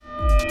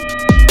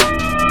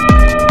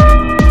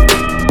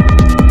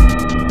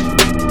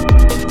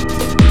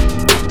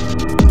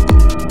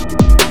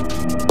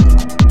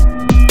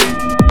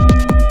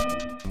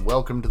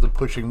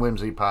Pushing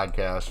Whimsy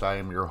podcast. I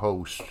am your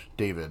host,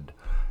 David,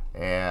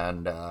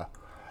 and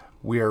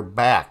we are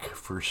back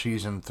for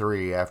season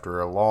 3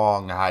 after a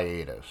long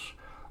hiatus.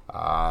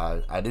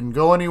 I didn't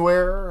go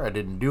anywhere. I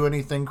didn't do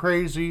anything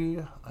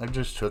crazy. I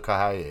just took a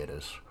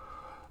hiatus.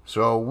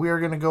 So we are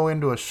going to go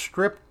into a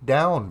stripped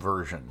down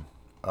version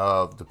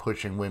of the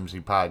Pushing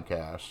Whimsy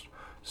podcast.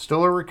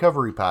 Still a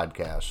recovery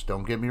podcast,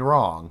 don't get me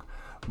wrong,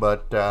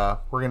 but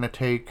we're going to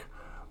take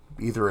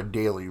either a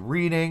daily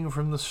reading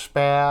from the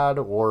SPAD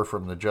or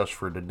from the Just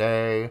for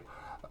Today.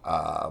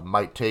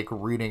 Might take a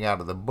reading out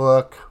of the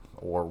book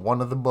or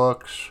one of the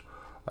books,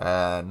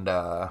 and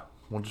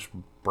we'll just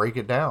break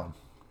it down.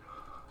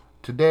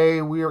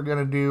 Today we are going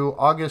to do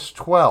August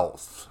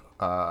 12th,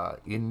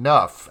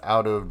 Enough,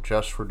 out of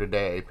Just for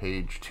Today,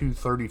 page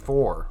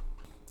 234.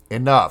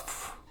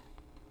 Enough.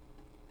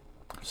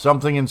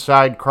 Something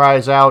inside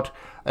cries out,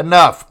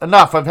 "Enough,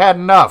 enough, I've had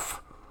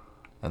enough."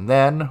 And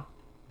then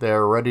they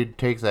are ready to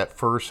take that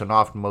first and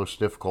often most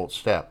difficult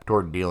step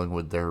toward dealing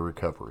with their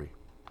recovery.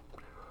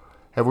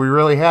 Have we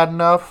really had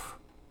enough?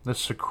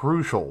 This is a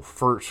crucial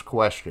first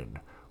question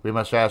we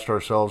must ask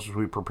ourselves as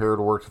we prepare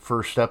to work the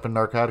first step in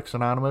Narcotics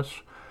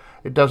Anonymous.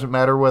 It doesn't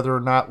matter whether or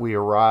not we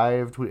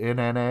arrived in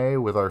NA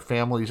with our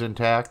families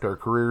intact, our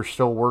careers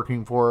still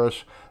working for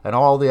us, and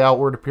all the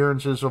outward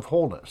appearances of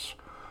wholeness.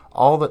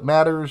 All that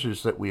matters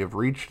is that we have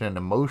reached an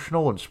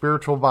emotional and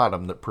spiritual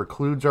bottom that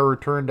precludes our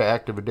return to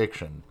active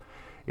addiction.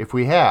 If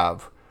we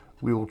have,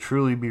 we will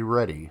truly be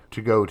ready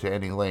to go to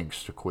any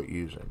lengths to quit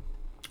using.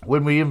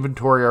 When we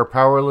inventory our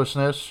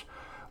powerlessness,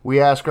 we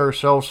ask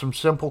ourselves some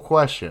simple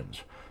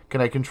questions.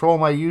 Can I control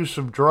my use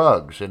of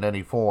drugs in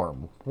any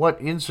form? What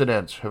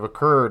incidents have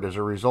occurred as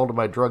a result of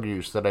my drug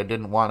use that I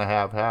didn't want to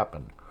have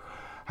happen?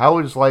 How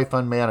is life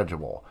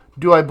unmanageable?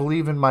 Do I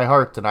believe in my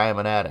heart that I am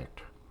an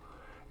addict?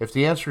 If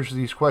the answers to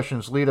these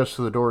questions lead us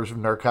to the doors of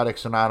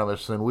Narcotics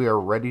Anonymous, then we are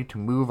ready to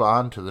move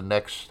on to the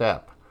next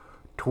step,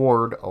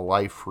 toward a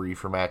life free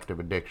from active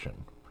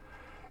addiction.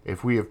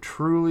 If we have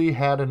truly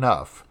had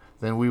enough,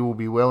 then we will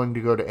be willing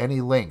to go to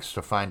any lengths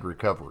to find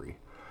recovery.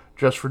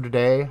 Just for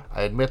today,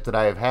 I admit that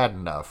I have had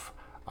enough.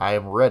 I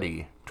am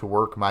ready to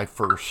work my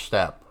first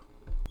step.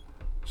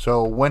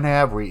 So when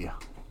have we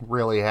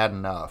really had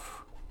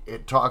enough?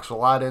 It talks a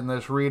lot in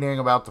this reading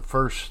about the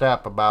first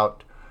step,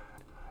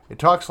 it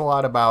talks a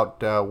lot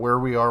about where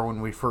we are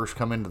when we first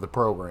come into the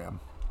program.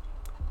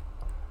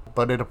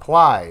 But it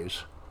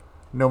applies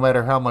no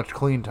matter how much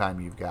clean time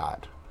you've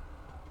got.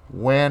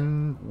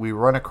 When we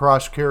run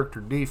across character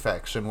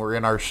defects and we're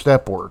in our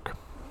step work,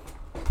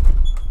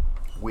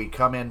 we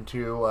come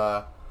into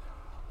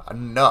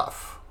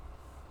enough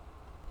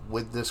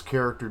with this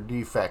character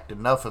defect,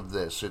 enough of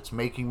this, it's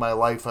making my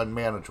life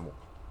unmanageable.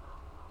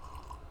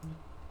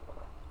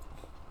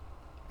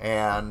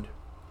 And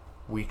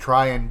we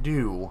try and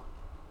do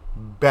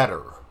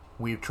better.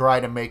 We try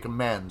to make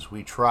amends.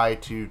 We try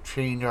to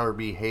change our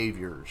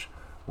behaviors.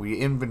 We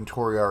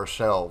inventory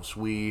ourselves.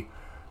 We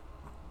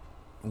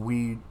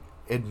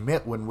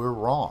admit when we're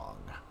wrong.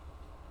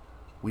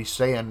 We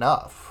say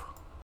enough.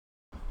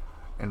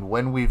 And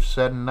when we've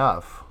said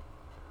enough,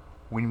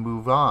 we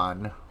move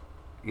on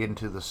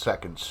into the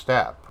second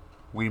step.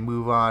 We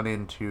move on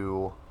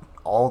into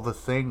all the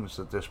things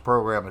that this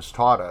program has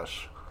taught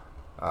us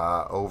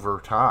over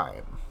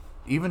time.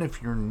 Even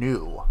if you're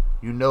new,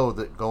 you know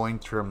that going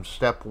from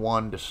step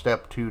 1 to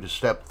step 2 to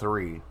step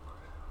 3,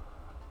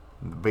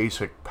 the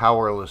basic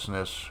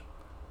powerlessness,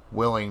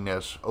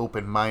 willingness,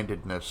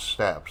 open-mindedness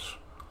steps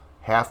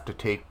have to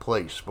take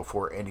place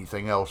before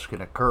anything else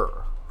can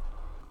occur.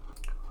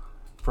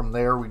 From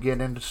there, we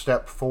get into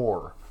step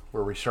 4,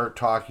 where we start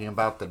talking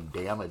about the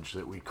damage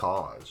that we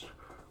caused.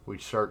 We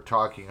start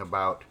talking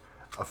about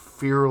a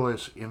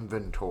fearless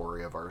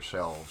inventory of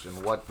ourselves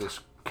and what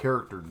this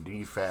character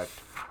defect,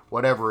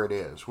 whatever it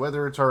is,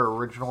 whether it's our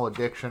original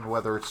addiction,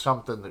 whether it's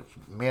something that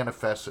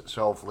manifests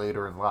itself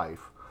later in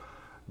life,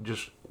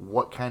 just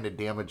what kind of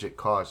damage it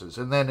causes.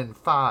 And then in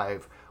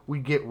 5, we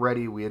get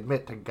ready, we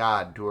admit to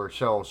God, to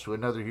ourselves, to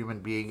another human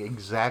being,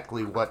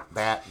 exactly what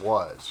that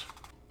was.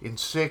 In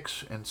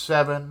 6 and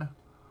 7,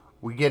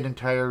 we get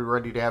entirely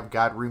ready to have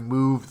God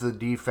remove the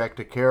defect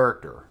of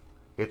character.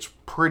 It's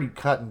pretty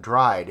cut and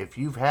dried. If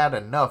you've had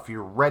enough,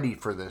 you're ready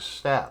for this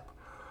step.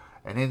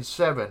 And in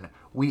 7,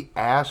 we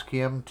ask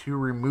Him to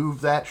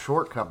remove that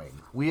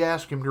shortcoming. We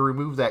ask Him to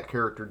remove that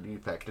character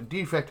defect. A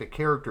defect of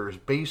character is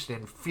based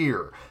in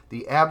fear.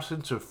 The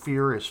absence of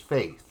fear is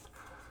faith.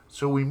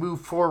 So we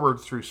move forward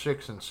through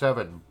 6 and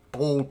 7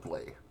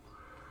 boldly.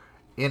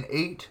 In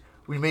 8,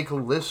 we make a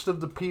list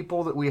of the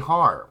people that we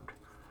harmed.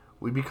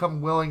 We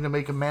become willing to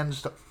make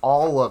amends to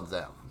all of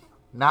them.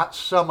 Not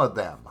some of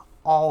them,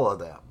 all of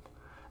them.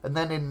 And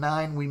then in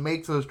 9, we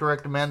make those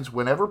direct amends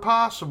whenever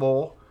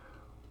possible,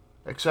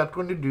 except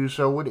when to do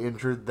so would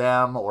injure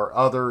them or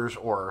others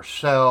or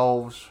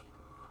ourselves.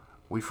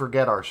 We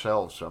forget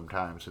ourselves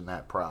sometimes in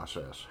that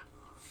process.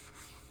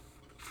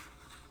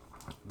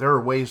 There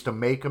are ways to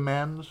make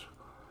amends.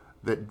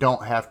 that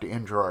don't have to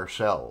injure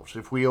ourselves.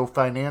 If we owe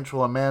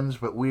financial amends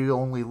but we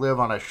only live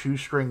on a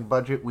shoestring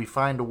budget, we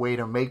find a way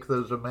to make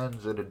those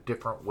amends in a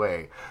different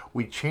way.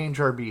 We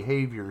change our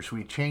behaviors.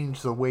 We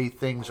change the way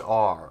things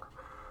are.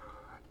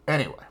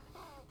 Anyway,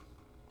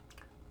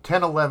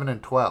 10, 11,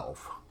 and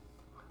 12,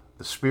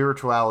 the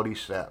spirituality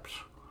steps.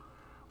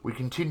 We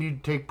continue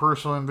to take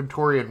personal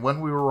inventory, and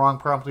when we were wrong,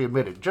 promptly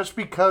admit it. Just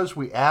because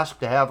we ask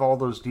to have all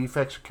those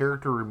defects of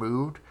character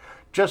removed,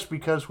 just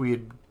because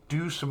we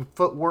do some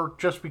footwork,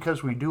 just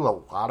because we do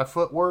a lot of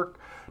footwork,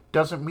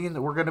 doesn't mean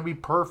that we're going to be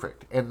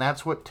perfect. And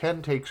that's what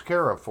 10 takes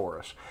care of for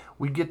us.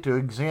 We get to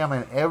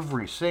examine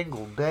every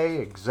single day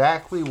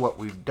exactly what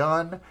we've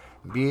done,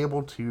 and be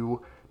able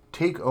to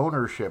take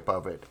ownership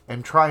of it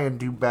and try and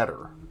do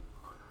better.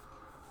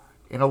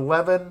 In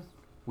 11,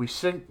 we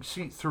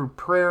seek through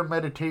prayer and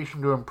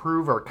meditation to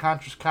improve our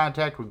conscious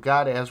contact with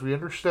God as we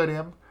understood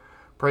Him,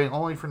 praying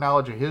only for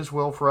knowledge of His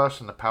will for us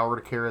and the power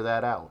to carry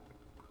that out.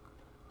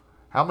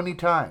 How many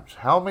times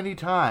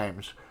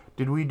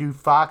did we do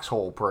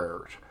foxhole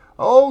prayers?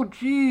 Oh,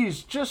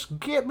 geez,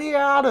 just get me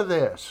out of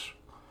this.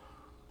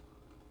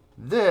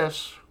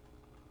 This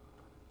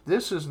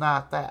is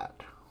not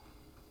that.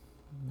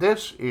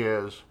 This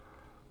is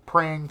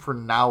praying for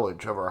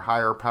knowledge of our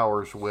higher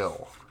power's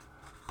will.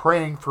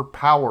 Praying for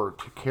power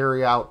to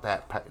carry out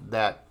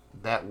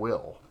that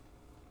will.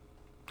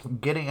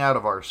 Getting out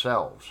of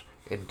ourselves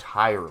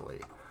entirely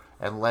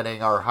and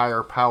letting our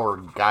higher power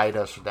guide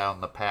us down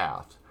the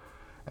path.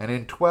 And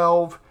in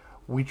 12,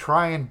 we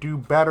try and do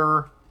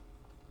better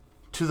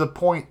to the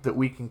point that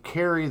we can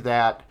carry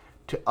that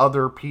to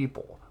other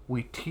people.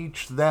 We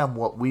teach them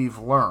what we've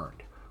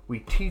learned. We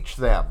teach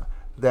them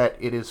that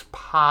it is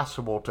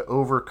possible to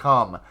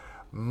overcome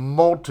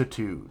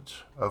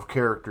multitudes of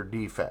character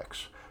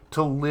defects,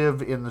 to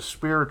live in the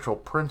spiritual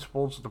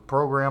principles the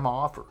program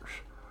offers.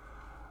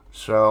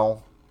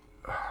 So,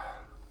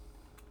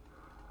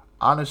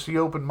 honesty,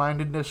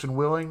 open-mindedness, and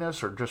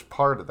willingness are just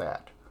part of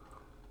that.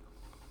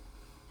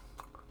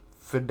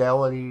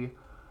 Fidelity,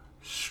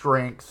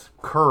 strength,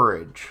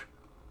 courage,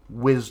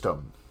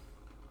 wisdom,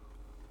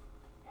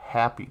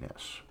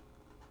 happiness,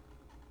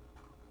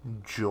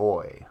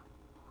 joy.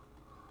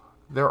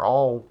 They're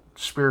all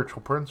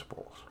spiritual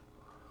principles.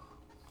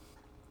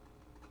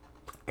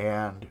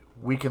 And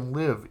we can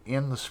live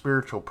in the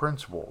spiritual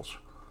principles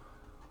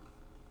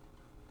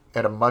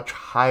at a much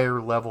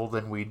higher level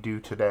than we do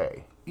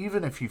today.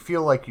 Even if you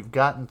feel like you've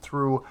gotten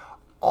through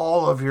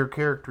all of your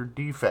character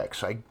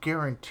defects, I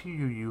guarantee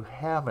you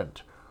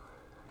haven't.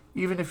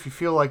 Even if you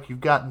feel like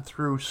you've gotten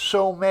through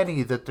so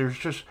many that there's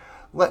just,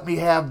 let me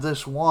have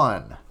this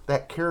one,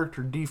 that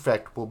character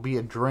defect will be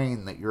a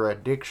drain that your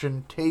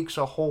addiction takes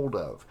a hold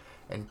of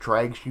and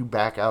drags you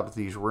back out of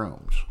these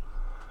rooms.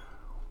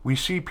 We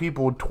see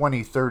people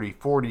 20, 30,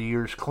 40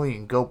 years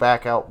clean go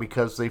back out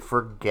because they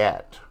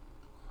forget.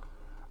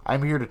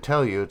 I'm here to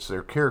tell you it's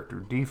their character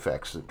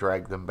defects that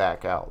drag them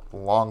back out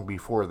long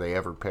before they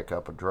ever pick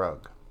up a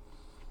drug.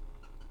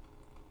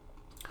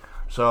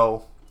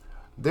 So,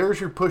 there's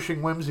your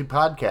Pushing Whimsy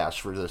podcast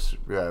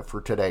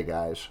for today,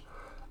 guys.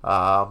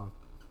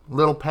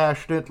 Little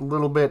passionate, a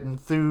little bit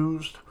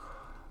enthused,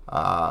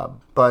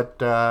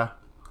 but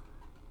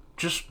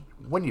just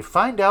when you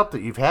find out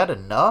that you've had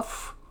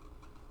enough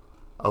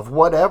of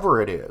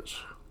whatever it is,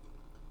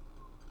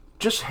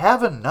 just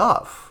have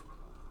enough.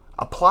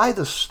 Apply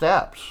the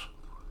steps.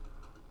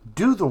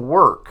 Do the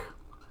work.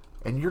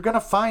 And you're going to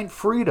find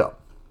freedom.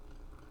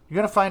 You're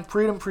going to find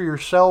freedom for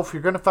yourself.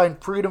 You're going to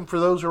find freedom for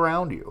those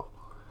around you.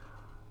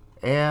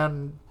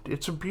 And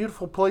it's a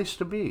beautiful place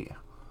to be.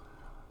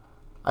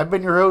 I've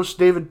been your host,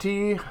 David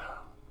T.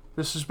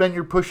 This has been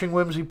your Pushing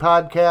Whimsy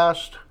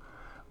podcast.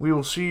 We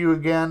will see you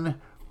again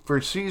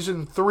for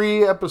Season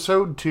 3,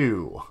 Episode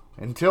 2.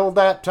 Until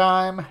that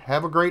time,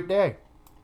 have a great day.